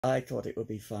I thought it would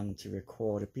be fun to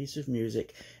record a piece of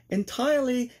music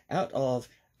entirely out of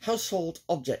household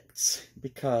objects,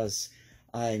 because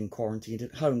I'm quarantined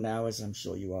at home now, as I'm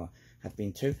sure you have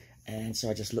been too, and so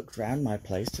I just looked around my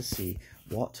place to see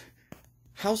what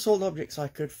household objects I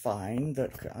could find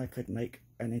that I could make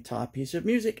an entire piece of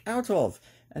music out of,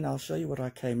 and I'll show you what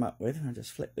I came up with. I'll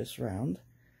just flip this round.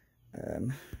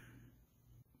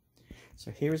 So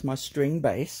here is my string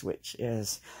bass, which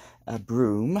is a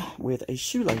broom with a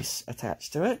shoelace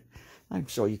attached to it. I'm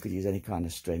sure you could use any kind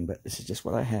of string, but this is just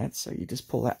what I had. So you just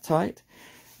pull that tight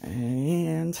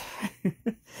and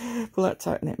pull that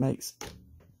tight, and it makes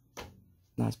a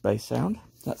nice bass sound.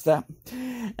 That's that.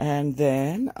 And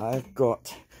then I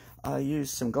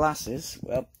used some glasses.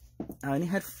 Well, I only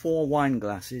had 4 wine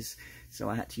glasses, so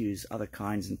I had to use other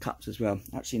kinds and cups as well.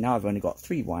 Actually, now I've only got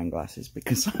 3 wine glasses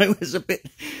because I was a bit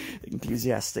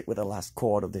enthusiastic with the last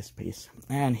chord of this piece.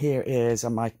 And here is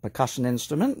my percussion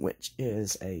instrument, which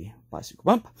is a bicycle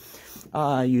bump.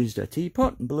 I used a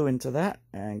teapot and blew into that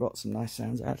and got some nice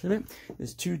sounds out of it.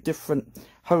 There's 2 different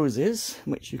hoses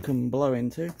which you can blow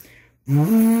into.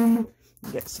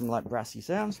 Get some like brassy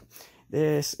sounds.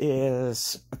 This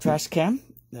is a trash can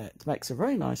that makes a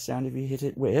very nice sound if you hit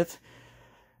it with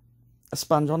a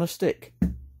sponge on a stick.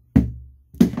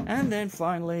 And then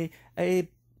finally a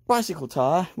bicycle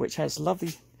tire, which has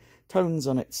lovely tones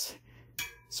on its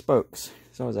spokes,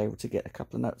 so I was able to get a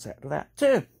couple of notes out of that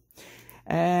too.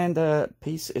 And the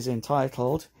piece is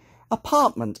entitled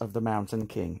Apartment of the Mountain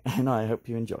King, and I hope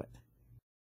you enjoy it.